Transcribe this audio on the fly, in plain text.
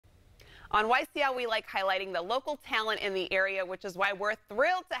On YCL, we like highlighting the local talent in the area, which is why we're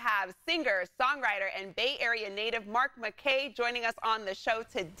thrilled to have singer, songwriter, and Bay Area native Mark Mackay joining us on the show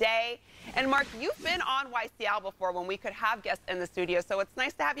today. And Mark, you've been on YCL before when we could have guests in the studio, so it's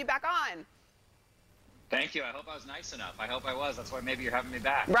nice to have you back on. Thank you. I hope I was nice enough. I hope I was. That's why maybe you're having me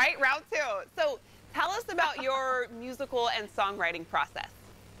back. Right, round two. So tell us about your musical and songwriting process.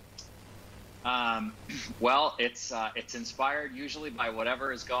 Well, it's inspired usually by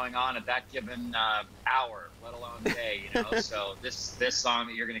whatever is going on at that given hour, let alone day. So this song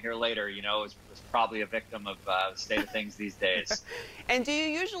that you're going to hear later, is probably a victim of the state of things these days. And do you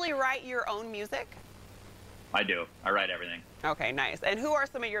usually write your own music? I do. I write everything. Okay, nice. And who are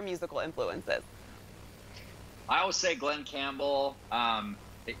some of your musical influences? I always say Glenn Campbell.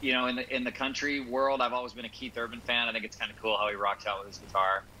 In the country world, I've always been a Keith Urban fan. I think it's kind of cool how he rocks out with his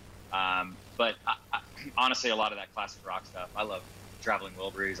guitar. But honestly, a lot of that classic rock stuff. I love Traveling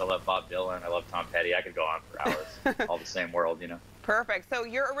Wilburys. I love Bob Dylan. I love Tom Petty. I could go on for hours. All the same world, Perfect. So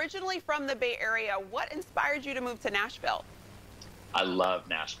you're originally from the Bay Area. What inspired you to move to Nashville? I love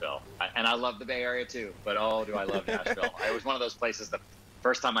Nashville. And I love the Bay Area too. But oh, do I love Nashville. It was one of those places, the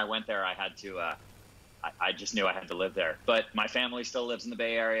first time I went there, I had to, I just knew I had to live there. But my family still lives in the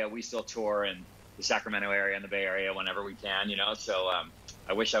Bay Area. We still tour in the Sacramento area and the Bay Area whenever we can, So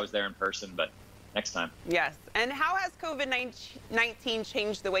I wish I was there in person, but next time. Yes. And how has COVID-19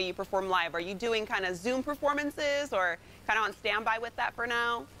 changed the way you perform live? Are you doing kind of Zoom performances or kind of on standby with that for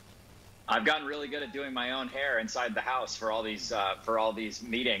now? I've gotten really good at doing my own hair inside the house for all these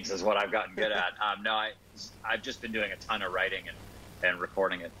meetings is what I've gotten good at. I've just been doing a ton of writing and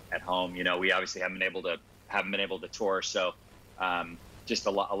recording it at home. We obviously haven't been able to tour, so just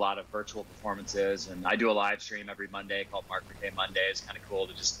a lot of virtual performances, and I do a live stream every Monday called Mark Mackay Monday. It's kind of cool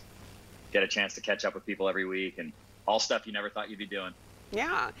to just get a chance to catch up with people every week, and all stuff you never thought you'd be doing.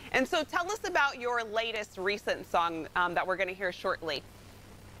 Yeah, and so tell us about your latest recent song that we're going to hear shortly.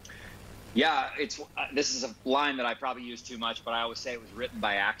 Yeah, this is a line that I probably use too much, but I always say it was written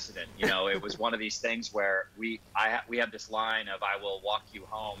by accident. It was one of these things where we have this line of "I will walk you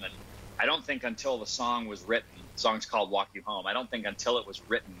home," and I don't think until the song was written, the song's called Walk You Home, I don't think until it was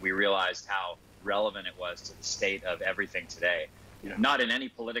written we realized how relevant it was to the state of everything today. Not in any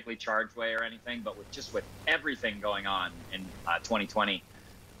politically charged way or anything, but with everything going on in 2020,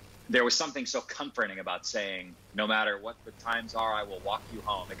 there was something so comforting about saying, no matter what the times are, I will walk you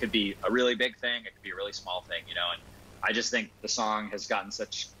home. It could be a really big thing, it could be a really small thing, and I just think the song has gotten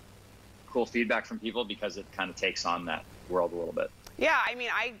such cool feedback from people because it kind of takes on that world a little bit. Yeah, I mean,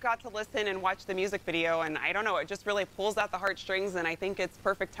 I got to listen and watch the music video, and I don't know, it just really pulls out the heartstrings, and I think it's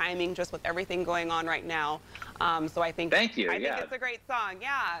perfect timing just with everything going on right now. So I think Thank you. I think it's a great song.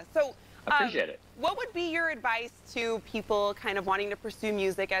 Yeah. So I appreciate it. What would be your advice to people kind of wanting to pursue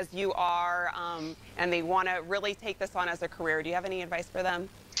music as you are, and they want to really take this on as a career? Do you have any advice for them?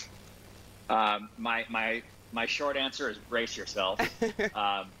 My short answer is brace yourself.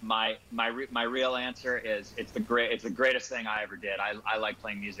 My real answer is it's the greatest thing I ever did. I like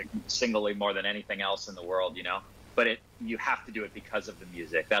playing music singly more than anything else in the world, But you have to do it because of the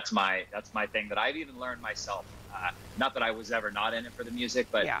music. That's my thing that I've even learned myself. Not that I was ever not in it for the music,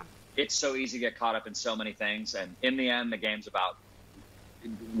 but yeah. It's so easy to get caught up in so many things. And in the end, the game's about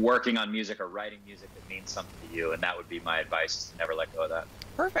working on music or writing music that means something to you. And that would be my advice, is to never let go of that.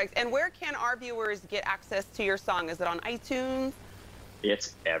 Perfect. And where can our viewers get access to your song? Is it on iTunes?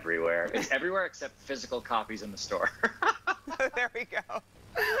 It's everywhere. It's everywhere except physical copies in the store. There we go.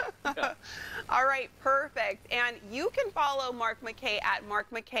 All right, perfect. And you can follow Mark Mackay at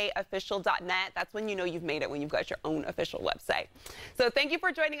markmackayofficial.net. That's when you know you've made it, when you've got your own official website. So thank you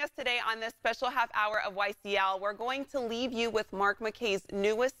for joining us today on this special half hour of YCL. We're going to leave you with Mark Mackay's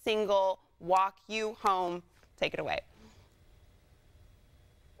newest single, Walk You Home. Take it away.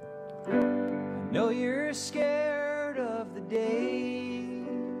 I know you're scared of the days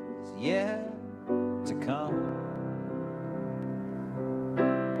yet to come.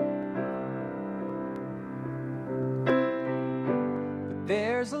 But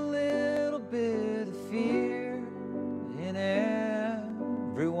there's a little bit of fear in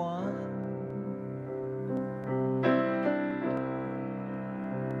everyone.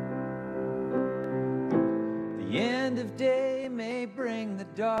 The end of day may bring the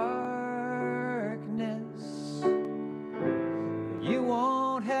darkness, but you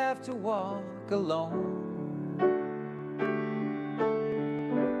won't have to walk alone.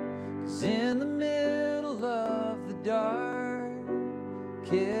 'Cause in the middle of the darkest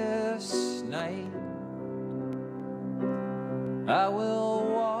night, I will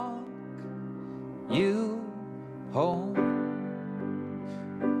walk you home.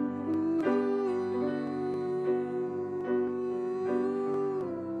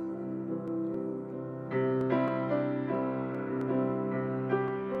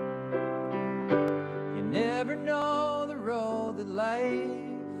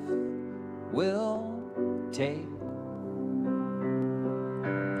 life will take.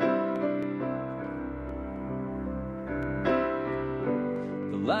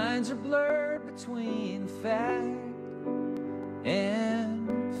 The lines are blurred between fact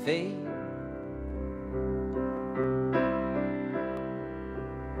and fate.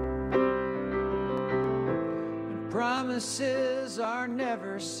 And promises are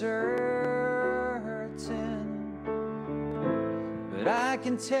never certain, but I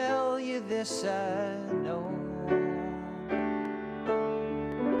can tell you this I know,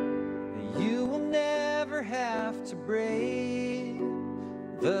 that you will never have to brave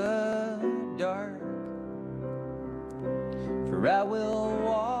the dark, for I will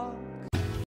walk